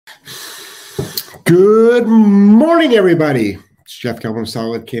Good morning, everybody. It's Jeff Calvin,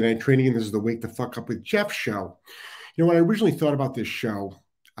 Solid K9 Training, and this is the Wake the Fuck Up with Jeff show. You know, when I originally thought about this show,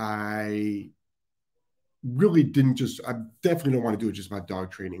 I really I definitely don't want to do it just about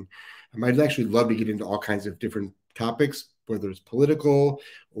dog training. I'd actually love to get into all kinds of different topics, whether it's political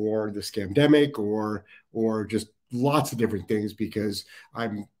or the scamdemic or just lots of different things, because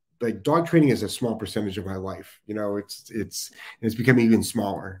I'm like, dog training is a small percentage of my life. You know, it's becoming even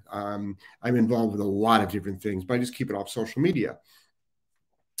smaller. I'm involved with a lot of different things, but I just keep it off social media.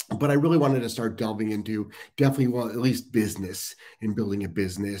 But I really wanted to start delving into definitely, well, at least business and building a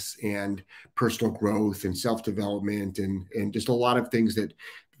business and personal growth and self-development and just a lot of things that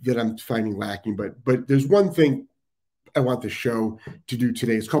I'm finding lacking. But there's one thing I want the show to do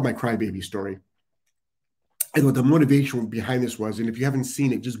today. It's called my crybaby story. And what the motivation behind this was, and if you haven't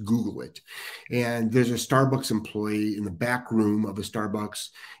seen it, just Google it. And there's a Starbucks employee in the back room of a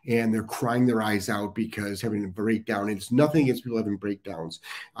Starbucks, and they're crying their eyes out because having a breakdown. And it's nothing against people having breakdowns.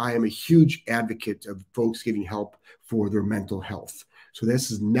 I am a huge advocate of folks getting help for their mental health. So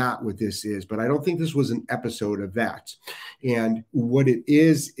this is not what this is, but I don't think this was an episode of that. And what it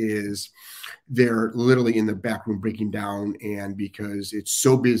is they're literally in the back room breaking down, and because it's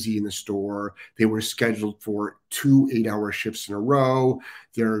so busy in the store, they were scheduled for 2 8-hour shifts in a row.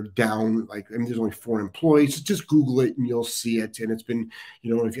 They're down, like, I mean, there's only 4 employees. Just Google it and you'll see it. And it's been,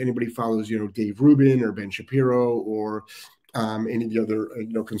 you know, if anybody follows, you know, Dave Rubin or Ben Shapiro or any of the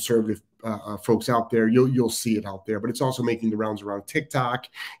other, conservative folks out there, you'll see it out there. But it's also making the rounds around TikTok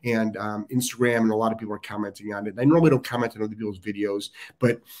and Instagram, and a lot of people are commenting on it. And I normally don't comment on other people's videos,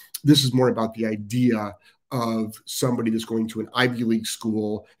 but this is more about the idea of somebody that's going to an Ivy League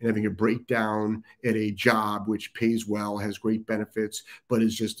school and having a breakdown at a job which pays well, has great benefits, but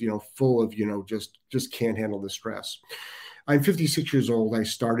is just, full of, just can't handle the stress. I'm 56 years old. I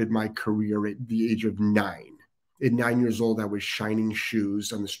started my career at the age of 9. At 9 years old, I was shining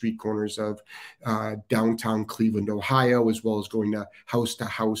shoes on the street corners of downtown Cleveland, Ohio, as well as going to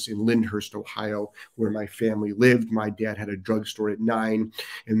house in Lyndhurst, Ohio, where my family lived. My dad had a drugstore at 9,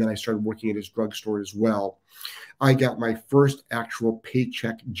 and then I started working at his drugstore as well. I got my first actual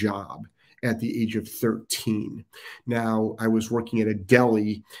paycheck job at the age of 13. Now, I was working at a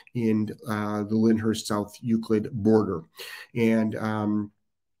deli in the Lyndhurst South Euclid border, and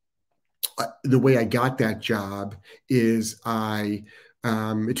the way I got that job is it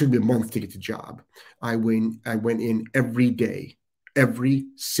took me a month to get the job. I went in every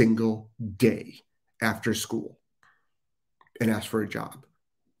single day after school and asked for a job.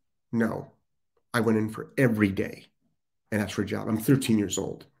 No, I went in for every day and asked for a job. I'm 13 years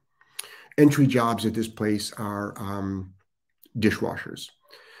old. Entry jobs at this place are dishwashers.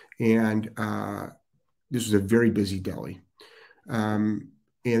 And this was a very busy deli.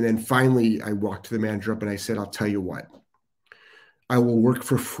 And then finally, I walked to the manager up and I said, I'll tell you what, I will work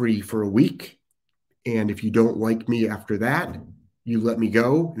for free for a week. And if you don't like me after that, you let me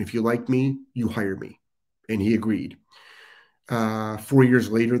go. And if you like me, you hire me. And he agreed. 4 years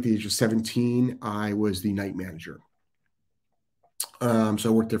later, at the age of 17, I was the night manager. So I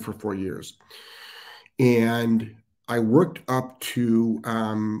worked there for 4 years. And I worked up to,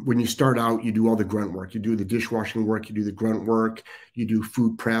 when you start out, you do all the grunt work. You do the dishwashing work, you do the grunt work, you do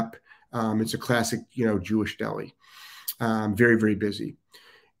food prep. It's a classic, Jewish deli. Very, very busy.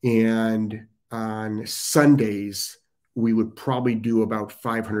 And on Sundays, we would probably do about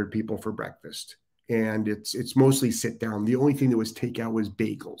 500 people for breakfast. And it's mostly sit down. The only thing that was takeout was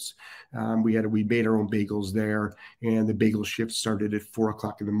bagels. We made our own bagels there, and the bagel shift started at 4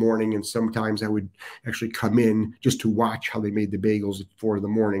 o'clock in the morning. And sometimes I would actually come in just to watch how they made the bagels at 4 in the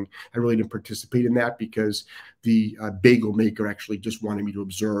morning. I really didn't participate in that because the bagel maker actually just wanted me to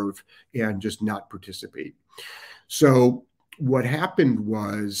observe and just not participate. So what happened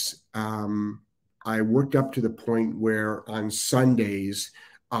was I worked up to the point where on Sundays,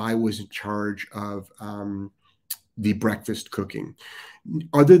 I was in charge of the breakfast cooking.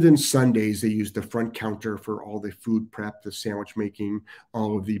 Other than Sundays, they used the front counter for all the food prep, the sandwich making,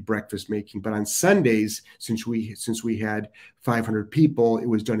 all of the breakfast making. But on Sundays, since we had 500 people, it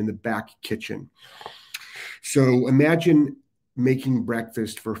was done in the back kitchen. So imagine making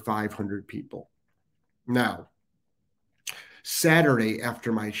breakfast for 500 people. Now, Saturday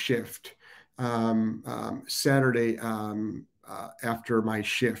after my shift, after my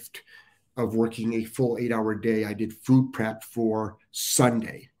shift of working a full 8-hour day, I did food prep for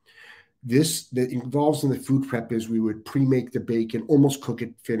Sunday. This that involves in the food prep is we would pre-make the bacon, almost cook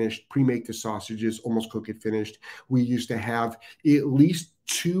it finished, pre-make the sausages, almost cook it finished. We used to have at least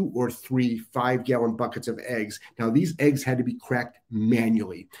 2 or 3 5-gallon buckets of eggs. Now, these eggs had to be cracked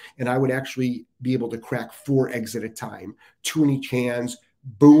manually, and I would actually be able to crack 4 eggs at a time, 2 in each hands,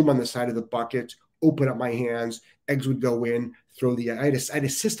 boom on the side of the bucket, open up my hands, eggs would go in, throw the, I had a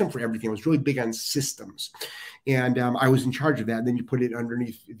system for everything. I was really big on systems. And I was in charge of that. And then you put it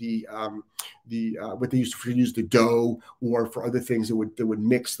underneath the what they used to use, the dough, or for other things that would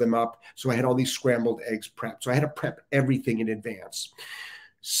mix them up. So I had all these scrambled eggs prepped. So I had to prep everything in advance.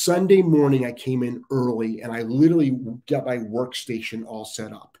 Sunday morning, I came in early and I literally got my workstation all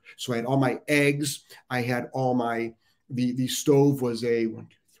set up. So I had all my eggs. I had all my, the stove was a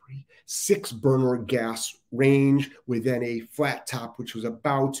 6-burner gas range with then a flat top, which was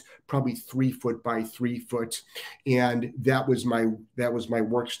about probably 3 foot by 3 foot. And that was my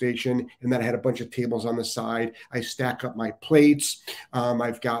workstation. And then I had a bunch of tables on the side. I stack up my plates.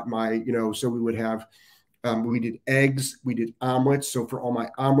 I've got my, so we would have, we did eggs, we did omelets. So for all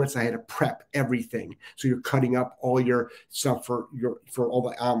my omelets, I had to prep everything. So you're cutting up all your stuff for all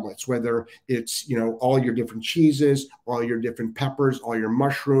the omelets, whether it's, all your different cheeses, all your different peppers, all your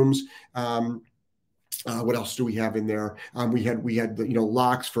mushrooms. What else do we have in there? We had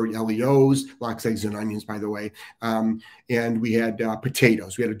lox for LEOs, lox, eggs, and onions, by the way. And we had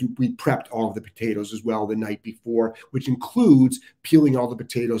potatoes. We prepped all of the potatoes as well the night before, which includes peeling all the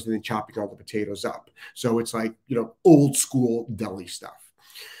potatoes and then chopping all the potatoes up. So it's like, old school deli stuff.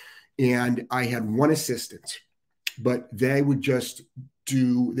 And I had one assistant, but they would just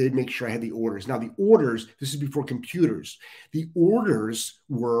they'd make sure I had the orders. Now the orders, this is before computers. The orders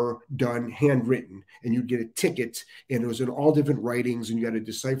were done handwritten, and you'd get a ticket, and it was in all different writings, and you had to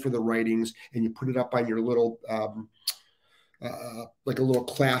decipher the writings, and you put it up on your little, like a little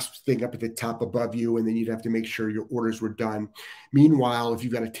clasp thing up at the top above you, and then you'd have to make sure your orders were done. Meanwhile, if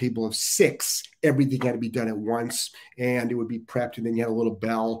you've got a table of 6, everything had to be done at once, and it would be prepped, and then you had a little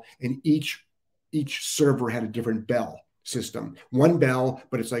bell, and each server had a different bell system. One bell,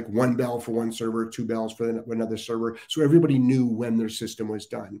 but it's like one bell for one server, 2 bells for another server. So everybody knew when their system was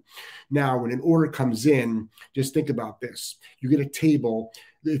done. Now, when an order comes in, just think about this. You get a table.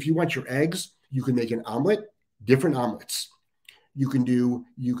 If you want your eggs, you can make an omelet, different omelets. You can do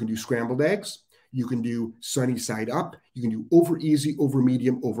scrambled eggs. You can do sunny side up. You can do over easy, over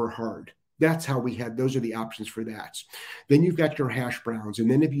medium, over hard. That's how those are the options for that. Then you've got your hash browns,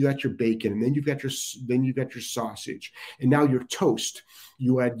 and then if you got your bacon, and then you've got your sausage, and now your toast.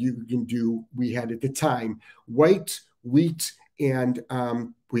 We had at the time white wheat, and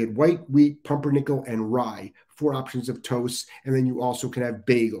we had white wheat, pumpernickel, and rye, 4 options of toast. And then you also can have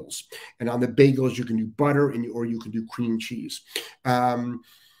bagels, and on the bagels you can do butter or you can do cream cheese.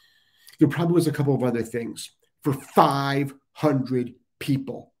 There probably was a couple of other things for 500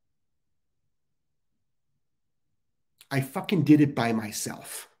 people. I fucking did it by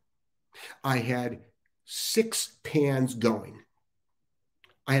myself. I had 6 pans going.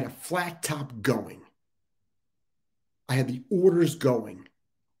 I had a flat top going. I had the orders going.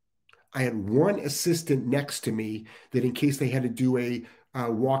 I had one assistant next to me that in case they had to do a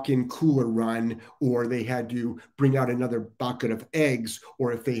walk-in cooler run, or they had to bring out another bucket of eggs,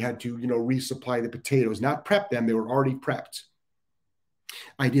 or if they had to, resupply the potatoes, not prep them, they were already prepped.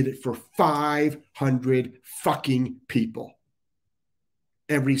 I did it for 500 fucking people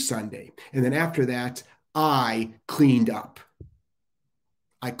every Sunday. And then after that, I cleaned up.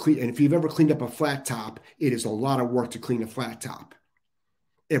 And if you've ever cleaned up a flat top, it is a lot of work to clean a flat top.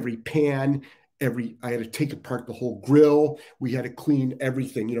 Every pan, I had to take apart the whole grill. We had to clean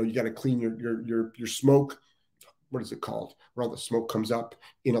everything. You got to clean your smoke. What is it called? Where all the smoke comes up,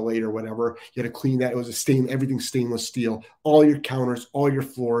 insulate or whatever. You had to clean that. It was everything stainless steel, all your counters, all your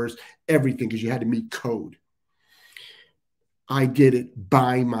floors, everything, because you had to meet code. I did it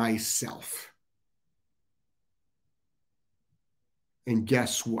by myself. And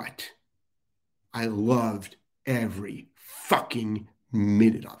guess what? I loved every fucking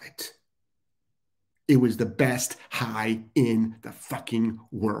minute of it. It was the best high in the fucking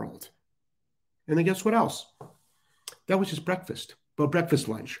world. And then guess what else? That was just breakfast. Well, breakfast,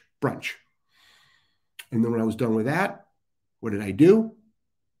 lunch, brunch. And then when I was done with that, what did I do?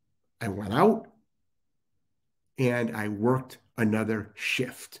 I went out and I worked another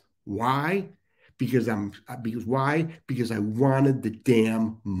shift. Why? Because I wanted the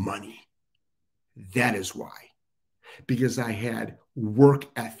damn money. That is why. Because I had work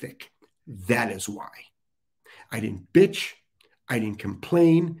ethic. That is why. I didn't bitch. I didn't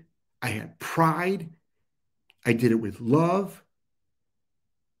complain. I had pride. I did it with love.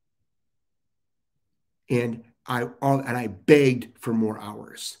 And I begged for more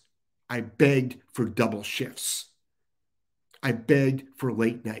hours. I begged for double shifts. I begged for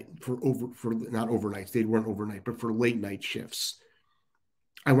late night, for not overnights. They weren't overnight, but for late night shifts.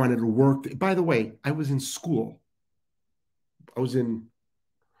 I wanted to work. By the way, I was in school. I was in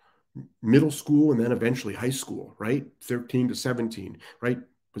middle school and then eventually high school, right? 13 to 17, right?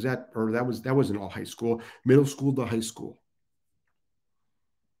 That wasn't all high school, middle school to high school.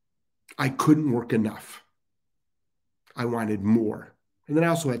 I couldn't work enough. I wanted more. And then I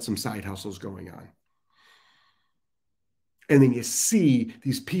also had some side hustles going on. And then you see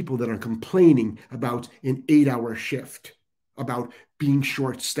these people that are complaining about an 8-hour shift, about being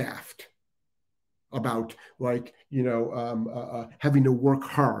short-staffed, about having to work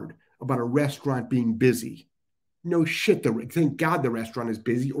hard, about a restaurant being busy. No shit. Thank God the restaurant is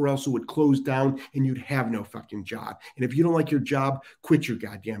busy, or else it would close down and you'd have no fucking job. And if you don't like your job, quit your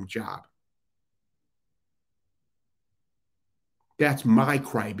goddamn job. That's my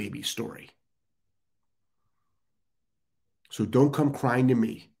crybaby story. So don't come crying to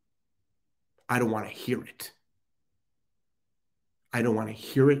me. I don't want to hear it. I don't want to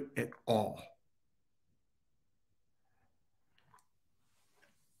hear it at all.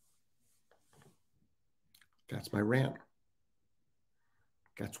 That's my rant.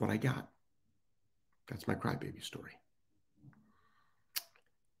 That's what I got. That's my crybaby story.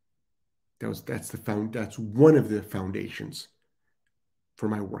 That's one of the foundations for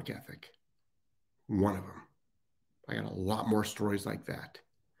my work ethic. One of them. I got a lot more stories like that.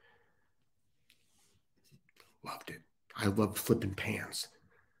 Loved it. I loved flipping pans.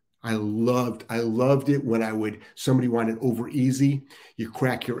 I loved it when somebody wanted over easy, you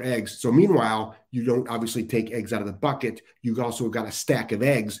crack your eggs. So meanwhile, you don't obviously take eggs out of the bucket. You've also got a stack of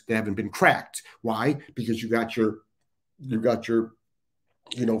eggs that haven't been cracked. Why? Because you got your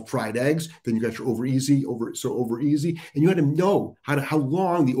fried eggs, then you got your over easy, and you had to know how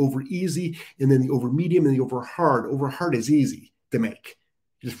long the over easy, and then the over medium, and the over hard. Over hard is easy to make.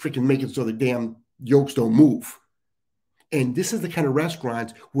 You just freaking make it so the damn yolks don't move. And this is the kind of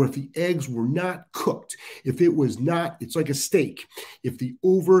restaurant where if the eggs were not cooked, if it was not, it's like a steak. If the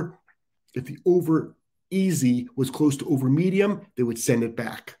over easy was close to over medium, they would send it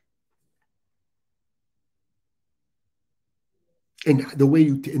back. And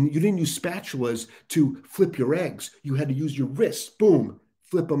you didn't use spatulas to flip your eggs. You had to use your wrists. Boom,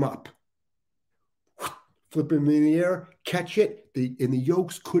 flip them up. Flip them in the air, catch it, and the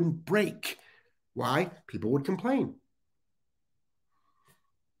yolks couldn't break. Why? People would complain.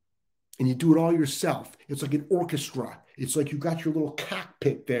 And you do it all yourself. It's like an orchestra. It's like you got your little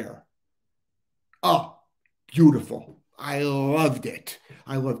cockpit there. Oh, beautiful. I loved it.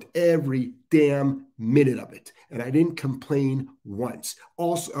 I loved every damn minute of it. And I didn't complain once.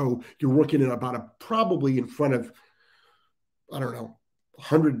 Also, you're working probably in front of,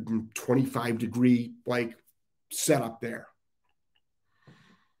 125 degree setup there.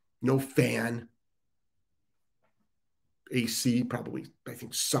 No fan. AC probably, I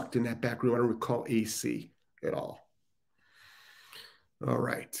think, sucked in that back room. I don't recall AC at all. All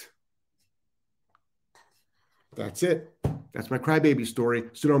right. That's it. That's my crybaby story.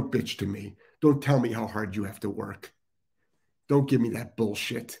 So don't bitch to me. Don't tell me how hard you have to work. Don't give me that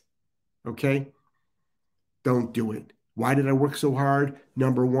bullshit. Okay? Don't do it. Why did I work so hard?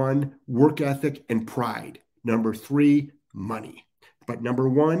 Number 1, work ethic and pride. Number 3, money. But number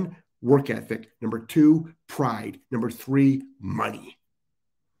 1, work ethic. Number 2, pride. Number 3, money.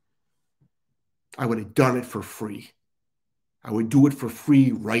 I would have done it for free. I would do it for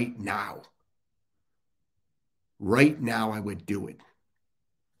free right now. Right now, I would do it.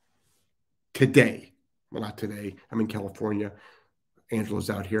 Today. Well, not today. I'm in California. Angela's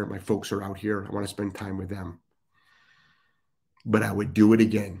out here. My folks are out here. I want to spend time with them. But I would do it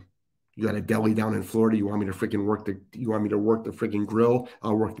again. You got a deli down in Florida. You want me to work the freaking grill?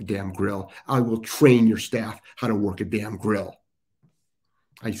 I'll work the damn grill. I will train your staff how to work a damn grill.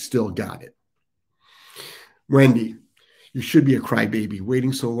 I still got it. Wendy, you should be a crybaby,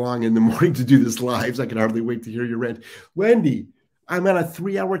 waiting so long in the morning to do this lives. I can hardly wait to hear your rant. Wendy, I'm on a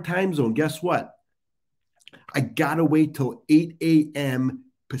 3-hour time zone. Guess what? I got to wait till 8 a.m.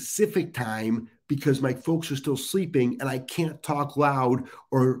 Pacific time because my folks are still sleeping and I can't talk loud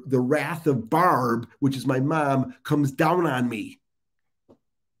or the wrath of Barb, which is my mom, comes down on me.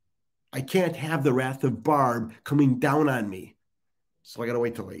 I can't have the wrath of Barb coming down on me. So I got to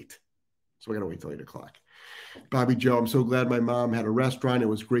wait till 8. So I got to wait till 8 o'clock. Bobby Joe, I'm so glad my mom had a restaurant. It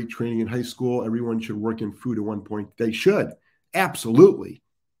was great training in high school. Everyone should work in food at one point. They should. Absolutely.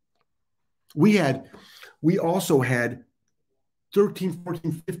 We also had 13,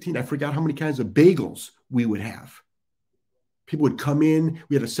 14, 15, I forgot how many kinds of bagels we would have. People would come in.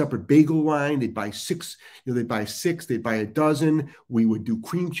 We had a separate bagel line. They'd buy six. They'd buy six. They'd buy a dozen. We would do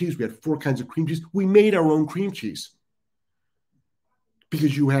cream cheese. We had 4 kinds of cream cheese. We made our own cream cheese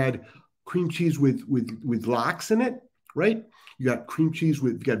because you had cream cheese with lox in it, right? You got cream cheese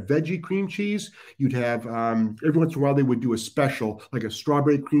you got veggie cream cheese. You'd have every once in a while they would do a special like a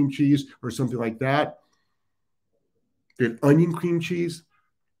strawberry cream cheese or something like that. They had onion cream cheese.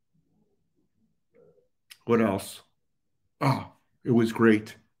 What else? Oh, it was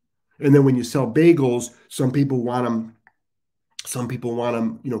great. And then when you sell bagels, some people want them. Some people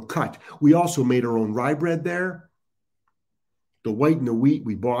want them, cut. We also made our own rye bread there. The white and the wheat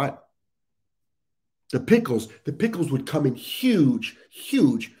we bought. The pickles would come in huge,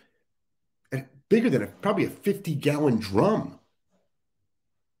 bigger than probably a 50-gallon drum.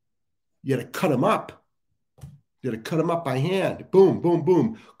 You had to cut them up. You had to cut them up by hand. Boom, boom,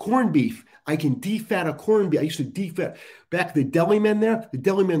 boom. Corned beef. I can defat a corned beef. I used to defat. Back the deli men there, the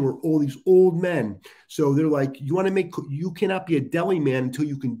deli men were all these old men. So they're like, you cannot be a deli man until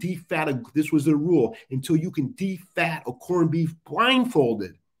you can defat this was their rule, until you can defat a corned beef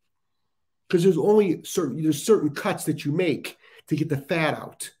blindfolded. Because there's certain cuts that you make to get the fat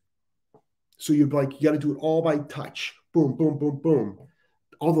out. So you got to do it all by touch. Boom, boom, boom, boom.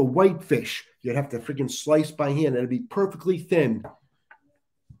 All the white fish, you'd have to freaking slice by hand. It'd be perfectly thin.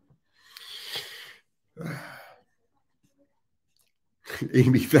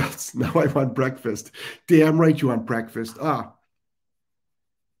 Amy Feltz, now I want breakfast. Damn right you want breakfast. I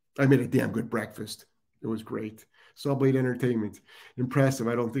made a damn good breakfast. It was great. Sawblade Entertainment. Impressive.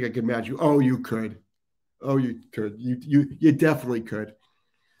 I don't think I could match you. Oh, you could. Oh, you could. You definitely could.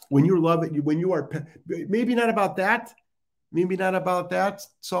 When you love it, when you are, maybe not about that. Maybe not about that,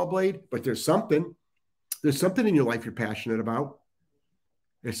 Sawblade, but there's something. There's something in your life you're passionate about.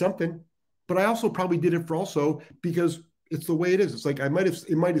 There's something. But I also probably did it because it's the way it is. It's like it might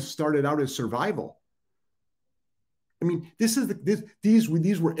have started out as survival. I mean, these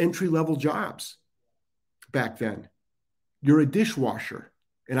were entry-level jobs back then. You're a dishwasher.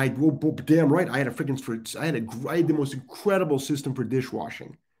 And damn right, I had the most incredible system for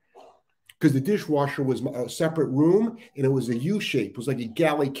dishwashing. Because the dishwasher was a separate room and it was a U shape. It was like a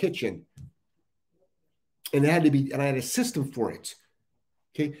galley kitchen. And I had a system for it.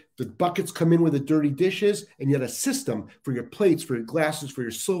 Okay. The buckets come in with the dirty dishes and you had a system for your plates, for your glasses, for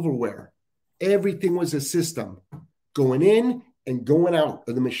your silverware. Everything was a system going in and going out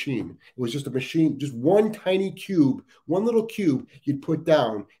of the machine. It was just a machine, just one tiny cube, one little cube you'd put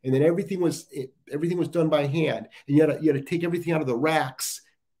down. And then everything was done by hand. And you had to take everything out of the racks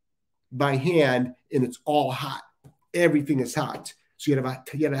by hand, and it's all hot. Everything is hot. So you had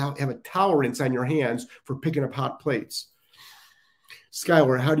to have a tolerance on your hands for picking up hot plates.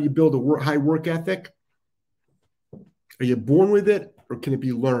 Skylar, how do you build a high work ethic? Are you born with it or can it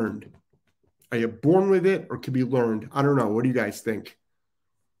be learned? Are you born with it or can it be learned? I don't know. What do you guys think?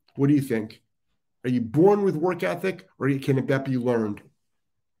 What do you think? Are you born with work ethic or can that be learned?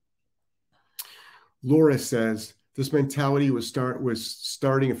 Laura says, this mentality was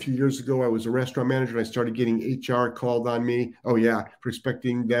starting a few years ago. I was a restaurant manager and I started getting HR called on me. Oh yeah, for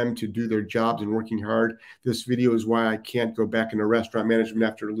expecting them to do their jobs and working hard. This video is why I can't go back into restaurant management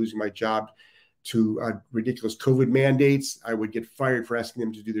after losing my job to ridiculous COVID mandates. I would get fired for asking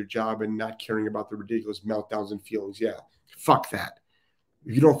them to do their job and not caring about the ridiculous meltdowns and feelings. Yeah, fuck that.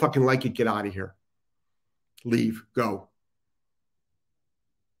 If you don't fucking like it, get out of here. Leave, go.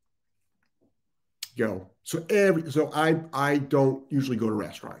 So I don't usually go to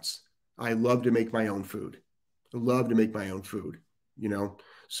restaurants. I love to make my own food. So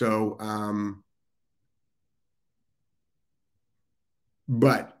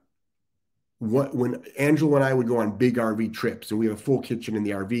but when Angela and I would go on big RV trips and we have a full kitchen in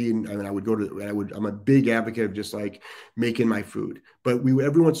the RV and I'm a big advocate of just like making my food. But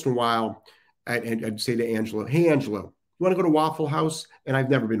every once in a while I'd say to Angela, hey Angela, you want to go to Waffle House? And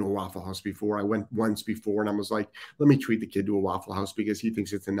I've never been to a Waffle House before. I went once before and I was like, let me treat the kid to a Waffle House because he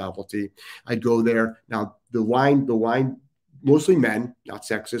thinks it's a novelty. I'd go there. Now the line, mostly men, not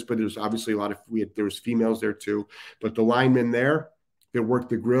sexist, but there's obviously there was females there too. But the linemen there that worked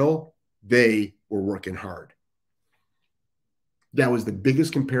the grill, they were working hard. That was the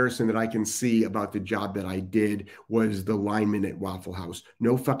biggest comparison that I can see about the job that I did was the lineman at Waffle House.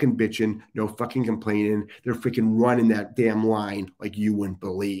 No fucking bitching, no fucking complaining. They're freaking running that damn line like you wouldn't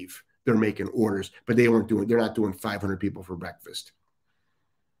believe. They're making orders, but they're not doing 500 people for breakfast.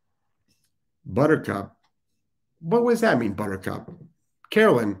 Buttercup. What does that mean, Buttercup?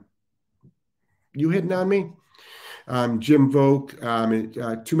 Carolyn, you hitting on me? Jim Vogt,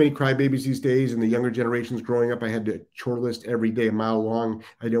 too many crybabies these days, and the younger generations growing up. I had to chore list every day, a mile long.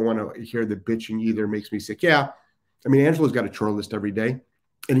 I don't want to hear the bitching either. It makes me sick. Yeah, I mean, Angela's got a chore list every day,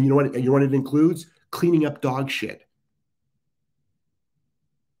 and you know what? You know what it includes? Cleaning up dog shit.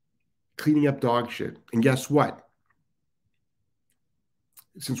 Cleaning up dog shit. And guess what?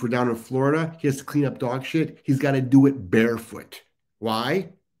 Since we're down in Florida, he has to clean up dog shit. He's got to do it barefoot.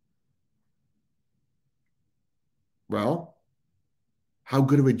 Why? Well, how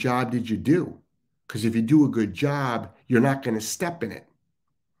good of a job did you do? Because if you do a good job, you're not going to step in it.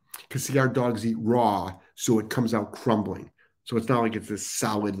 Because see, our dogs eat raw, so it comes out crumbling. So it's not like it's this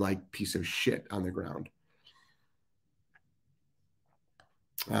solid like piece of shit on the ground.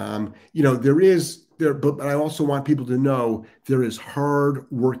 But I also want people to know there is hard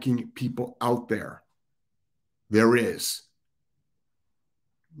working people out there. There is.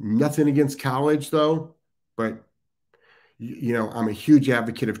 Nothing against college though, but I'm a huge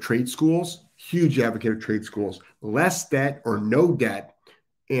advocate of trade schools, less debt or no debt.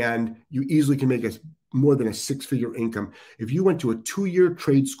 And you easily can make more than a six-figure income. If you went to a 2-year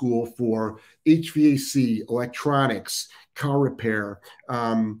trade school for HVAC, electronics, car repair,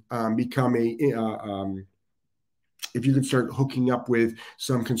 if you can start hooking up with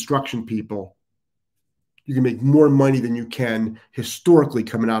some construction people, you can make more money than you can historically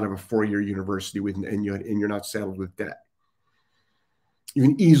coming out of a 4-year university and you're not saddled with debt. You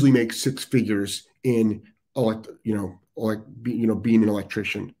can easily make six figures in, being an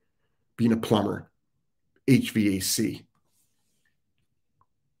electrician, being a plumber, HVAC.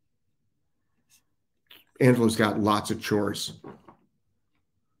 Angela's got lots of chores.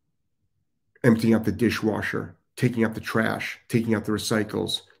 Emptying out the dishwasher, taking out the trash, taking out the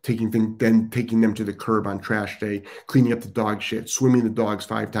recycles, taking them to the curb on trash day, cleaning up the dog shit, swimming the dogs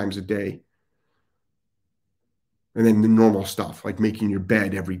 5 times a day. And then the normal stuff, like making your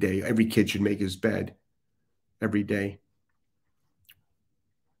bed every day. Every kid should make his bed every day.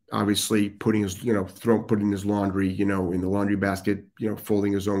 Obviously, putting his laundry, in the laundry basket,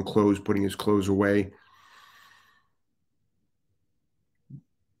 folding his own clothes, putting his clothes away.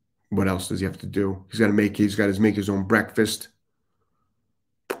 What else does he have to do? He's got to make his own breakfast.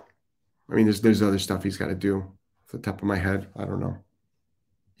 I mean, there's other stuff he's got to do. Off the top of my head, I don't know.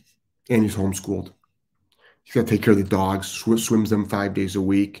 And he's homeschooled. He's got to take care of the dogs, swims them 5 days a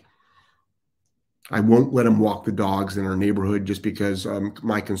week. I won't let him walk the dogs in our neighborhood just because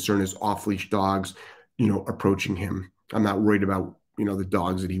my concern is off-leash dogs, approaching him. I'm not worried about, the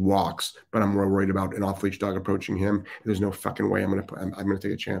dogs that he walks, but I'm more worried about an off-leash dog approaching him. There's no fucking way I'm going to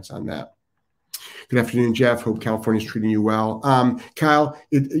take a chance on that. Good afternoon, Jeff. Hope California's treating you well. Kyle,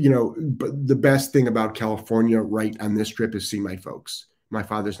 but the best thing about California right on this trip is seeing my folks. My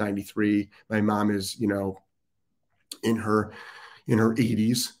father's 93. My mom is, in her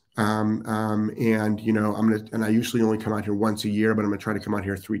 80s. And I usually only come out here once a year, but I'm gonna try to come out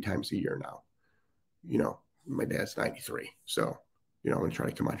here 3 times a year now. My dad's 93, so I'm gonna try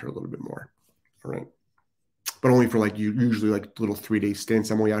to come out here a little bit more. All right, but only for usually little 3-day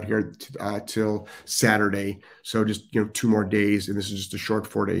stints. I'm only out here till Saturday, so just 2 more days, and this is just a short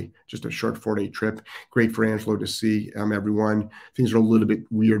 4-day trip. Great for Angelo to see everyone. Things are a little bit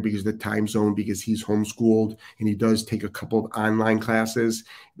weird because of the time zone, because he's homeschooled and he does take a couple of online classes,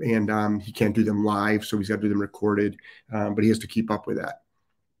 and he can't do them live, so he's got to do them recorded. But he has to keep up with that.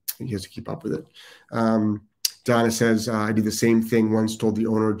 Donna says, I did the same thing once, told the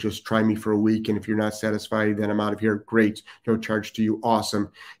owner, just try me for a week, and if you're not satisfied, then I'm out of here. Great. No charge to you.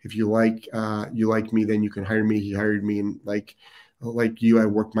 Awesome. If you like me, then you can hire me. He hired me, and like you, I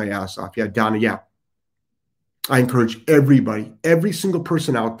worked my ass off. Yeah, Donna, yeah. I encourage everybody, every single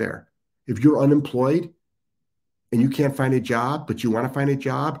person out there, if you're unemployed and you can't find a job, but you want to find a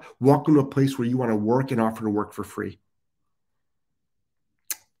job, walk into a place where you want to work and offer to work for free.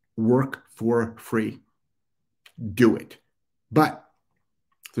 Work for free. Do it. But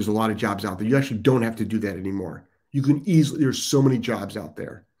there's a lot of jobs out there. You actually don't have to do that anymore. There's so many jobs out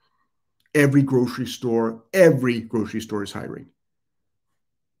there. Every grocery store is hiring.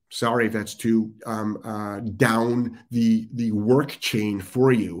 Sorry if that's too down the work chain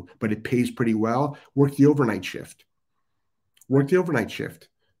for you, but it pays pretty well. Work the overnight shift.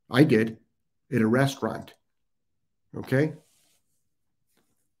 I did at a restaurant. Okay.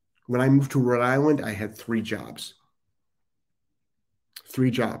 When I moved to Rhode Island, I had 3 jobs.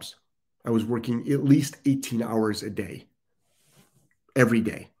 3 jobs. I was working at least 18 hours a day, every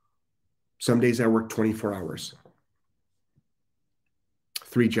day. Some days I worked 24 hours.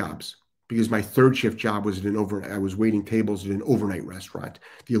 3 jobs because my third shift job was I was waiting tables at an overnight restaurant,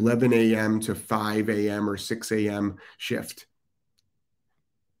 the 11 a.m. to 5 a.m. or 6 a.m. shift.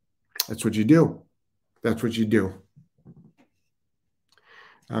 That's what you do. That's what you do.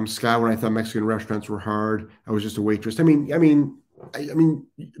 Scott, when I thought Mexican restaurants were hard, I was just a waitress. This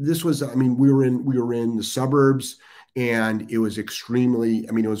was, we were in the suburbs, and it was extremely,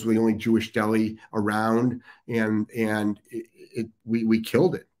 it was the only Jewish deli around, and we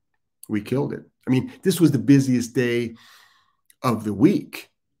killed it. We killed it. This was the busiest day of the week.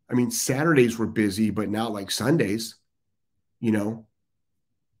 Saturdays were busy, but not like Sundays,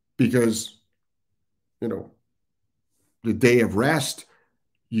 because, the day of rest,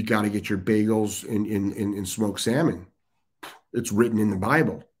 you got to get your bagels and smoked salmon. It's written in the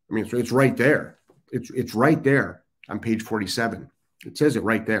Bible. It's right there. It's right there on page 47. It says it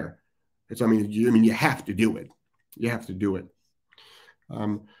right there. You have to do it. You have to do it.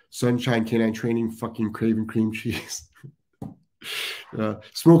 Sunshine Canine Training, fucking craving cream cheese.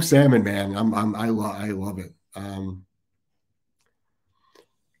 Smoked salmon, man. I love it.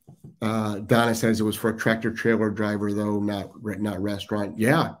 Donna says it was for a tractor trailer driver, though, not restaurant.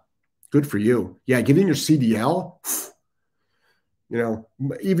 Yeah, good for you. Yeah, getting your CDL.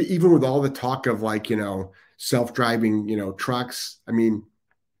 Even with all the talk of self-driving, trucks. Being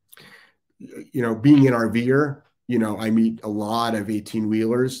an RVer, I meet a lot of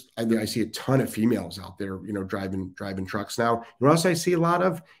 18-wheelers. I see a ton of females out there, driving trucks now. What else I see a lot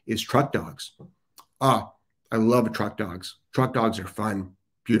of is truck dogs. I love truck dogs. Truck dogs are fun.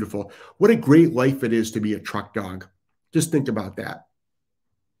 Beautiful. What a great life it is to be a truck dog. Just think about that.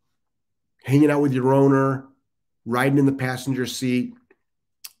 Hanging out with your owner, riding in the passenger seat,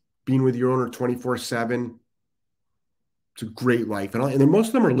 being with your owner 24/7. It's a great life. And then most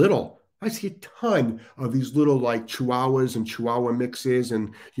of them are little. I see a ton of these little Chihuahuas and Chihuahua mixes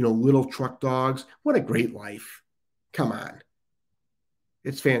and, little truck dogs. What a great life. Come on.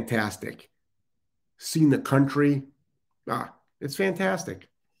 It's fantastic. Seeing the country. It's fantastic.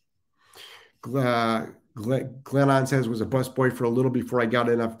 Glennon says, was a busboy for a little before I got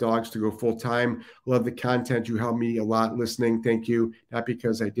enough dogs to go full time. Love the content. You helped me a lot listening. Thank you. Not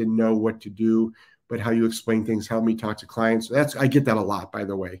because I didn't know what to do, but how you explain things helped me talk to clients. I get that a lot, by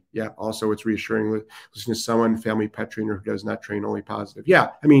the way. Yeah. Also, it's reassuring listening to someone, family pet trainer who does not train, only positive. Yeah.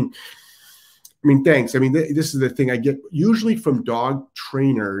 Thanks. This is the thing I get usually from dog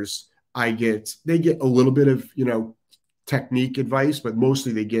trainers. They get a little bit of, technique advice, but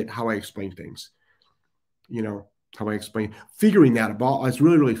mostly they get how I explain things. How I explain, figuring that about. It's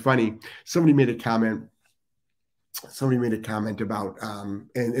really, really funny. Somebody made a comment about,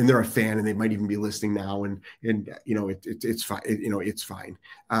 and they're a fan, and they might even be listening now. And it's fine. It's fine.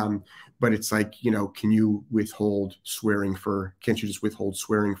 But it's like, can you withhold swearing can't you just withhold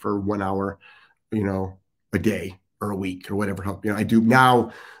swearing for 1 hour, a day or a week or whatever help, I do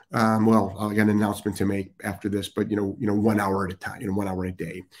now. Well, I got an announcement to make after this, but 1 hour at a time, 1 hour a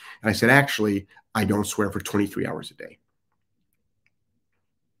day. And I said, actually, I don't swear for 23 hours a day.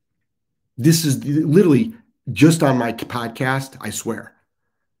 This is literally just on my podcast. I swear.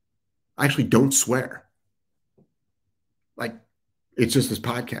 I actually don't swear. It's just this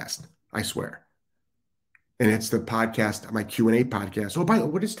podcast. I swear. And it's the podcast, my Q&A podcast. Oh, by the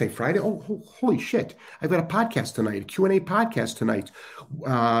way, what is today? Friday? Oh, holy shit. I've got a podcast tonight, a Q&A podcast tonight.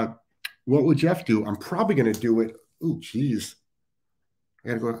 What will Jeff do? I'm probably going to do it. Oh, geez.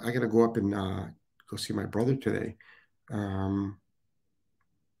 I gotta go up and go see my brother today.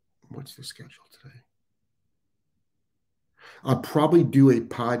 What's the schedule today? I'll probably do a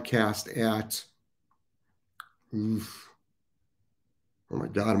podcast at, oh my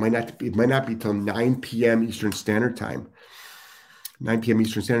God, it might not be till 9 p.m. Eastern Standard Time. 9 p.m.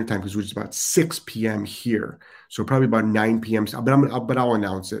 Eastern Standard Time, because it's about 6 p.m. here. So probably about 9 p.m. But I'll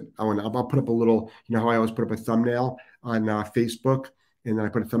announce it. I'll put up a little, how I always put up a thumbnail on Facebook, and then I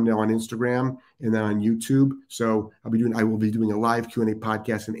put a thumbnail on Instagram, and then on YouTube. So I will be doing a live Q&A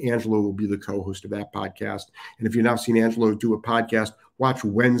podcast, and Angelo will be the co-host of that podcast. And if you've not seen Angelo do a podcast, watch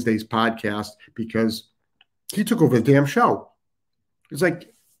Wednesday's podcast, because he took over the damn show. It's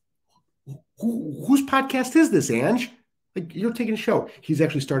like, whose podcast is this, Ange? You're taking a show. He's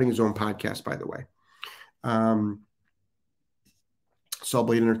actually starting his own podcast, by the way. Saw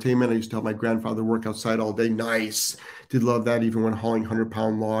Blade Entertainment. I used to help my grandfather work outside all day. Nice. Did love that, even when hauling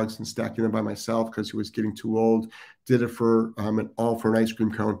 100-pound logs and stacking them by myself because he was getting too old. Did it for all for an ice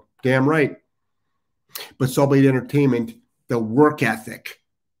cream cone. Damn right. But Saw Blade Entertainment, the work ethic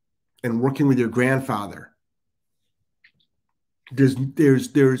and working with your grandfather. There's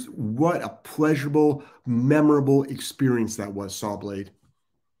what a pleasurable, memorable experience that was, Saw Blade.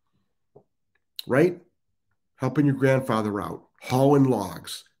 right? Helping your grandfather out, hauling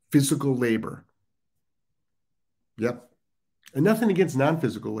logs, physical labor. Yep. And nothing against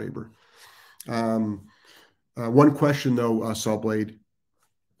non-physical labor. Um, One question though, Sawblade,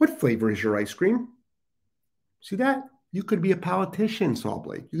 what flavor is your ice cream? See that? You could be a politician,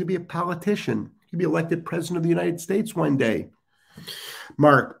 Sawblade. You could be a politician. You could be elected president of the United States one day.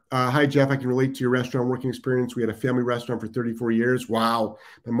 Mark, hi, Jeff. I can relate to your restaurant working experience. We had a family restaurant for 34 years. Wow.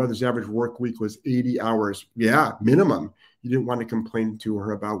 My mother's average work week was 80 hours. Yeah, minimum. You didn't want to complain to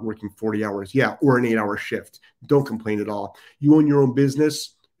her about working 40 hours. Yeah, or an 8-hour shift. Don't complain at all. You own your own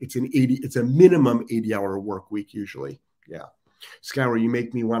business. It's a minimum 80-hour work week usually. Yeah. Skylar, you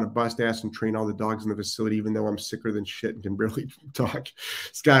make me want to bust ass and train all the dogs in the facility, even though I'm sicker than shit and can barely talk.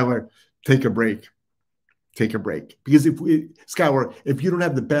 Skylar, take a break. Take a break. Because Skylar, if you don't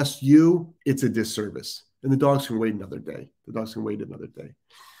have the best you, it's a disservice. And the dogs can wait another day. The dogs can wait another day.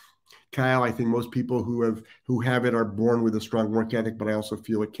 Kyle, I think most people who have it are born with a strong work ethic, but I also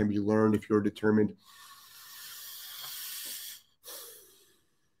feel it can be learned if you're determined.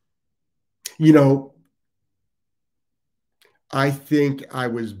 You know, I think I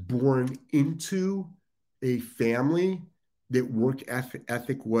was born into a family that work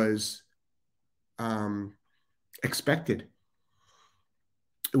ethic was expected.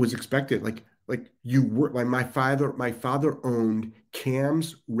 It was expected. Like you work. Like my father owned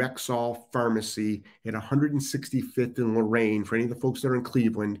Cam's Rexall Pharmacy at 165th and Lorraine. For any of the folks that are in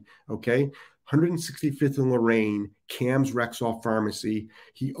Cleveland, okay, 165th and Lorraine, Cam's Rexall Pharmacy.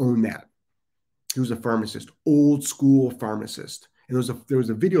 He owned that. He was a pharmacist, old school pharmacist. And there was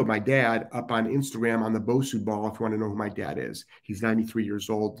a video of my dad up on Instagram on the Bosu Ball. If you want to know who my dad is, he's 93 years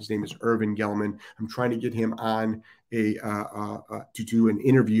old. His name is Irvin Gelman. I'm trying to get him on to do an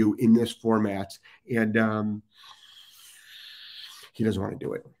interview in this format, and he doesn't want to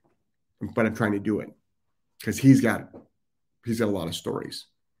do it. But I'm trying to do it because he's got a lot of stories.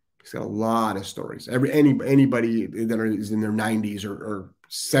 He's got a lot of stories. Anybody that is in their 90s or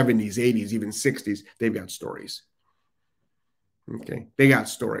 70s, 80s, even 60s, they've got stories. Okay, they got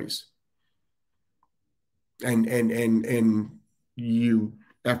stories. And you,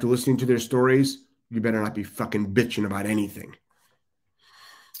 after listening to their stories, you better not be fucking bitching about anything.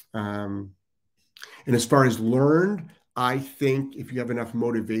 And as far as learned, I think if you have enough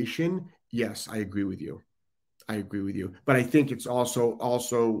motivation, yes, I agree with you. I agree with you. But I think it's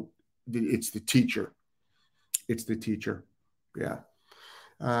also it's the teacher. It's the teacher. Yeah.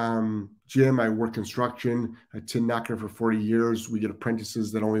 Jim, I work construction, a tin knocker for 40 years. We get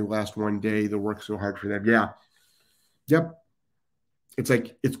apprentices that only last one day. They work so hard for them. Yeah. Yep.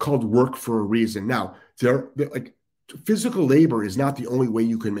 It's called work for a reason. Now, they're like physical labor is not the only way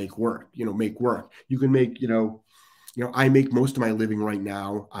you can make work. Make work. You can make, I make most of my living right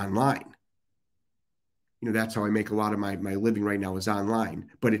now online. That's how I make a lot of my living right now is online,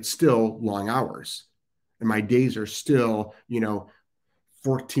 but it's still long hours. And my days are still,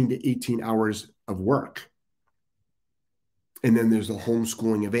 14 to 18 hours of work. And then there's the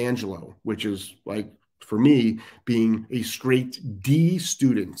homeschooling of Angelo, which is like, for me, being a straight D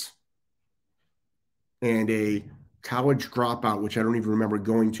student and a college dropout, which I don't even remember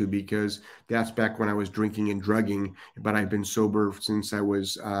going to because that's back when I was drinking and drugging, but I've been sober since I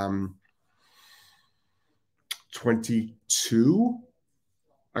was 22.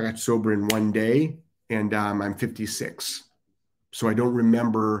 I got sober in one day, and I'm 56. So I don't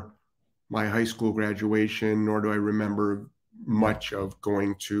remember my high school graduation, nor do I remember much of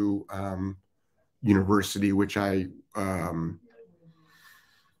going to university, which I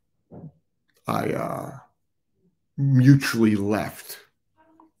mutually left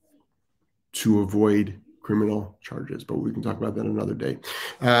to avoid criminal charges, but we can talk about that another day.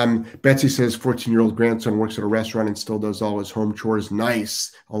 Betsy says 14-year-old grandson works at a restaurant and still does all his home chores.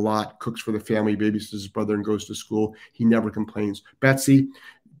 Nice. A lot. Cooks for the family, babysits his brother, and goes to school. He never complains. Betsy,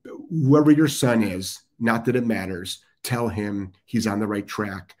 whoever your son is, not that it matters, tell him he's on the right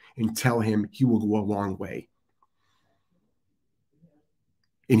track and tell him he will go a long way.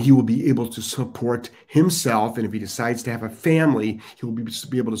 And he will be able to support himself. And if he decides to have a family, he will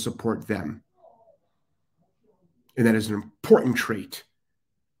be able to support them. And that is an important trait.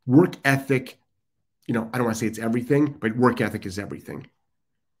 Work ethic, I don't want to say it's everything, but work ethic is everything.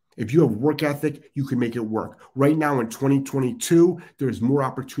 If you have work ethic, you can make it work. Right now in 2022, there's more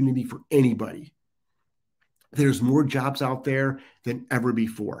opportunity for anybody. There's more jobs out there than ever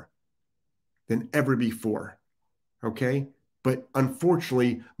before. Okay? But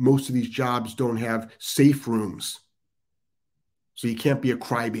unfortunately, most of these jobs don't have safe rooms. So you can't be a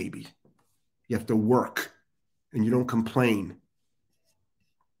crybaby. You have to work and you don't complain.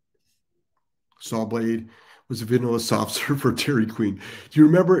 Saw Blade was a vanilla soft serve for Dairy Queen. Do you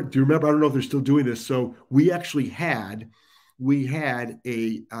remember? Do you remember? I don't know if they're still doing this. So we actually had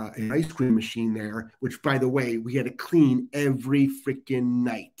a an ice cream machine there, which, by the way, we had to clean every freaking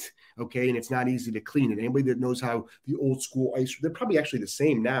night. Okay, and it's not easy to clean it. Anybody that knows how the old school ice, they're probably actually the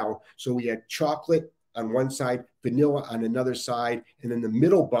same now. So we had chocolate on one side, vanilla on another side, and then the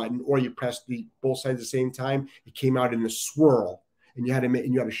middle button, or you press the both sides at the same time. It came out in a swirl, and you had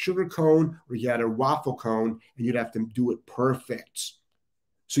a sugar cone or you had a waffle cone, and you'd have to do it perfect.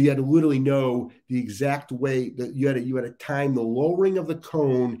 So you had to literally know the exact way that you had to time the lowering of the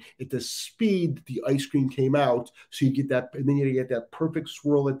cone at the speed that the ice cream came out. So you get that, and then you get that perfect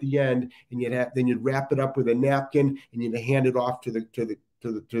swirl at the end, and then you'd wrap it up with a napkin and you'd hand it off to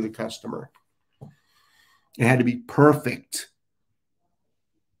the customer. It had to be perfect.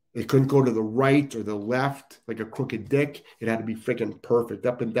 It couldn't go to the right or the left like a crooked dick. It had to be freaking perfect,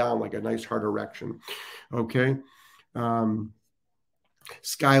 up and down like a nice hard erection. Okay.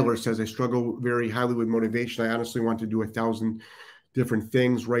 Skylar says, I struggle very highly with motivation. I honestly want to do 1,000 different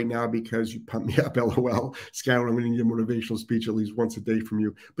things right now because you pump me up, LOL. Skylar, I'm going to need a motivational speech at least once a day from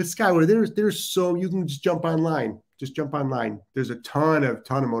you. But Skylar, there's so you can just jump online. Just jump online. There's a ton of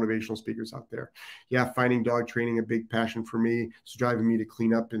motivational speakers out there. Yeah, finding dog training a big passion for me. It's driving me to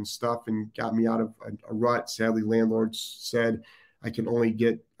clean up and stuff and got me out of a rut. Sadly, landlords said I can only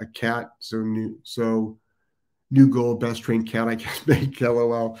get a cat. So new goal, best trained cat I can make,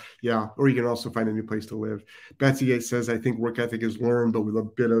 LOL. Yeah, or you can also find a new place to live. Betsy Gates says, I think work ethic is learned, but with a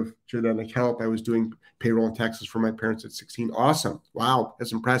bit of genetic help. I was doing payroll and taxes for my parents at 16. Awesome. Wow,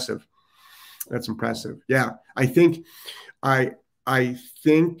 that's impressive. That's impressive. Yeah, I think like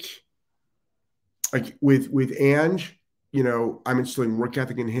with Ange, I'm instilling work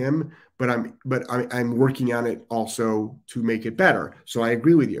ethic in him, but I'm working on it also to make it better. So I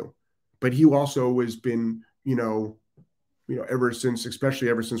agree with you. But he also has been, especially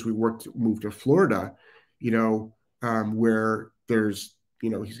ever since we moved to Florida, where there's,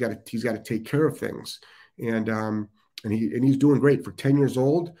 he's got to take care of things, and he's doing great for 10 years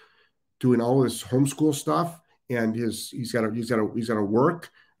old, doing all this homeschool stuff, and he's got to work,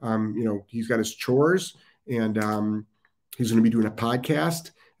 he's got his chores, and he's going to be doing a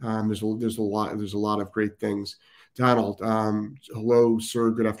podcast. There's a lot of great things. Donald, hello, sir.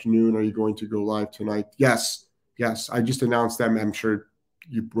 Good afternoon. Are you going to go live tonight? Yes. I just announced them. I'm sure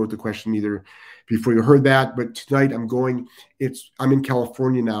you wrote the question either before you heard that, but tonight I'm going. I'm in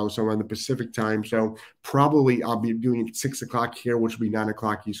California now, so I'm on the Pacific time. So probably I'll be doing it at 6 o'clock here, which will be 9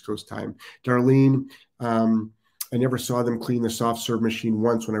 o'clock East Coast time. Darlene, I never saw them clean the soft serve machine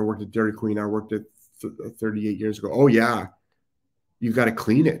once when I worked at Dairy Queen. I worked at 38 years ago. Oh yeah, you got to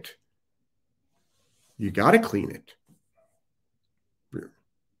clean it. You got to clean it.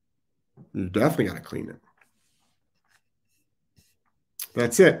 You definitely got to clean it.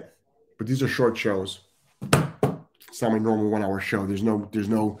 That's it. But these are short shows. It's not my normal 1 hour show. There's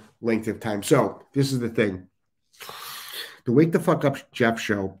no length of time. So this is the thing. The Wake the Fuck Up Jeff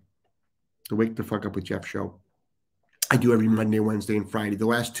show. The Wake the Fuck Up with Jeff show. I do every Monday, Wednesday, and Friday. The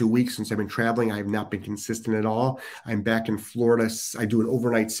last 2 weeks since I've been traveling, I have not been consistent at all. I'm back in Florida. I do an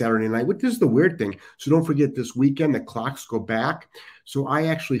overnight Saturday night. This is the weird thing. So don't forget this weekend, the clocks go back. So I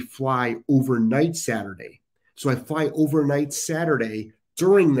actually fly overnight Saturday. So I fly overnight Saturday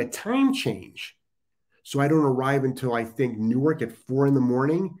during the time change. So I don't arrive until I think Newark at 4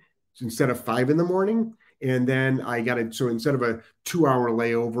 a.m. instead of 5 a.m. And then so instead of a 2-hour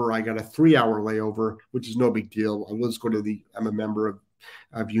layover, I got a 3-hour layover, which is no big deal. I'm a member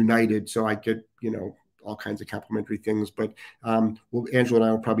of United, so I get, all kinds of complimentary things. But Angela and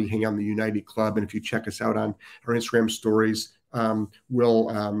I will probably hang out in the United Club. And if you check us out on our Instagram stories, we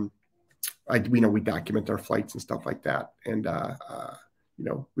document our flights and stuff like that. And,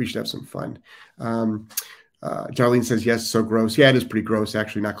 we should have some fun. Darlene says, yes, so gross. Yeah, it is pretty gross,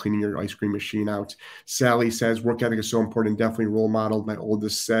 actually, not cleaning your ice cream machine out. Sally says, work ethic is so important, definitely role model. My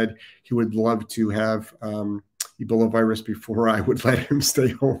oldest said he would love to have Ebola virus before I would let him stay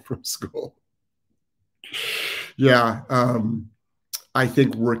home from school. Yeah, I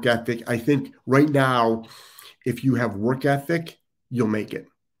think work ethic. I think right now, if you have work ethic, you'll make it.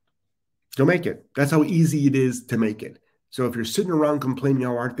 You'll make it. That's how easy it is to make it. So if you're sitting around complaining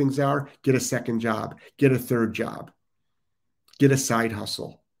how hard things are, get a second job, get a third job, get a side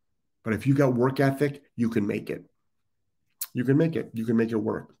hustle. But if you got work ethic, you can make it. You can make it. You can make it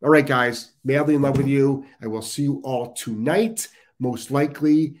work. All right, guys, madly in love with you. I will see you all tonight, most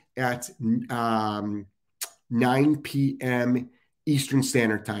likely at 9 p.m. Eastern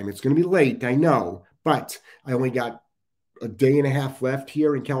Standard Time. It's going to be late, I know, but I only got a day and a half left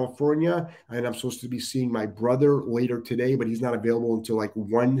here in California, and I'm supposed to be seeing my brother later today, but he's not available until like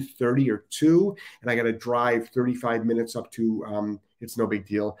 1:30 or 2, and I got to drive 35 minutes up to, it's no big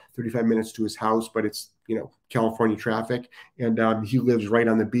deal, 35 minutes to his house, but it's, California traffic, and he lives right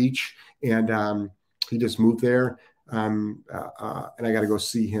on the beach, and he just moved there, and I got to go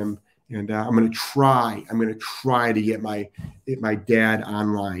see him, and I'm going to try to get my dad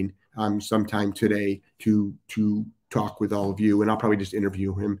online sometime today to talk with all of you, and I'll probably just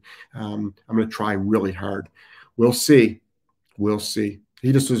interview him. I'm going to try really hard. We'll see.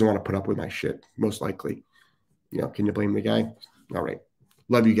 He just doesn't want to put up with my shit, most likely. Can you blame the guy? All right.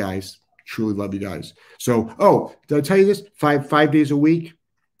 Love you guys. Truly love you guys. So, did I tell you this? Five days a week.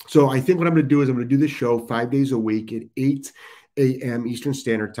 So I think what I'm going to do is I'm going to do this show 5 days a week at 8 a.m. Eastern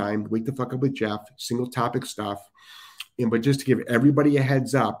Standard Time. Wake the fuck up with Jeff. Single topic stuff. But just to give everybody a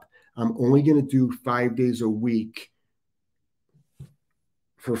heads up, I'm only going to do 5 days a week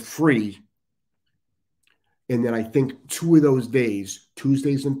for free. And then I think 2 of those days,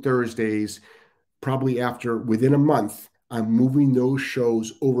 Tuesdays and Thursdays, probably within a month, I'm moving those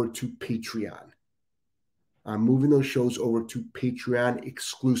shows over to Patreon. I'm moving those shows over to Patreon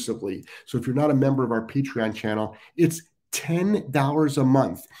exclusively. So if you're not a member of our Patreon channel, it's $10 a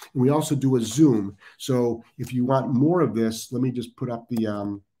month. And we also do a Zoom. So if you want more of this, let me just put up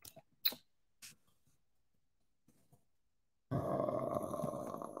the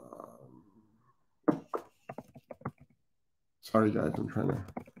sorry guys,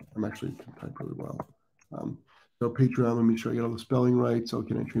 I'm actually type really well. So Patreon, let me make sure I get all the spelling right. So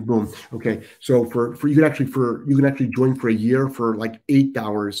can actually boom. Okay. So you can actually join for a year for like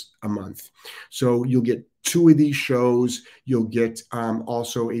 $8 a month. So you'll get 2 of these shows. You'll get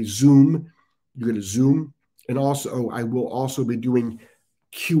also a Zoom. You get a Zoom, and also I will also be doing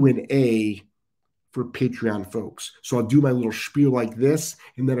Q&A for Patreon folks. So I'll do my little spiel like this,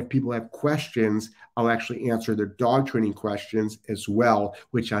 and then if people have questions, I'll actually answer their dog training questions as well,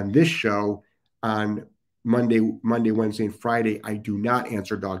 which on this show on Monday, Wednesday, and Friday, I do not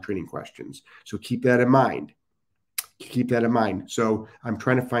answer dog training questions. So keep that in mind. So I'm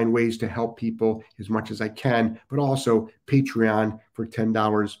trying to find ways to help people as much as I can, but also Patreon for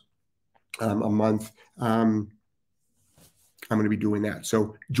 $10 a month. I'm going to be doing that.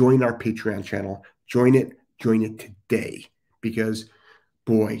 So join our Patreon channel. Join it today, because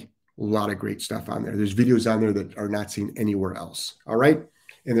boy, a lot of great stuff on there. There's videos on there that are not seen anywhere else. All right.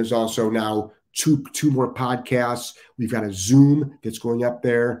 And there's also now two more podcasts. We've got a Zoom that's going up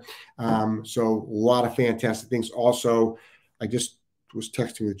there. So a lot of fantastic things. Also, I just was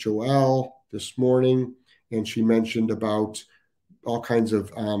texting with Joelle this morning, and she mentioned about all kinds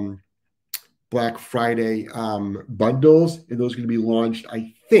of Black Friday bundles, and those are going to be launched,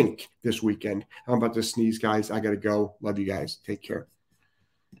 I think, this weekend. I'm about to sneeze, guys. I got to go. Love you guys. Take care.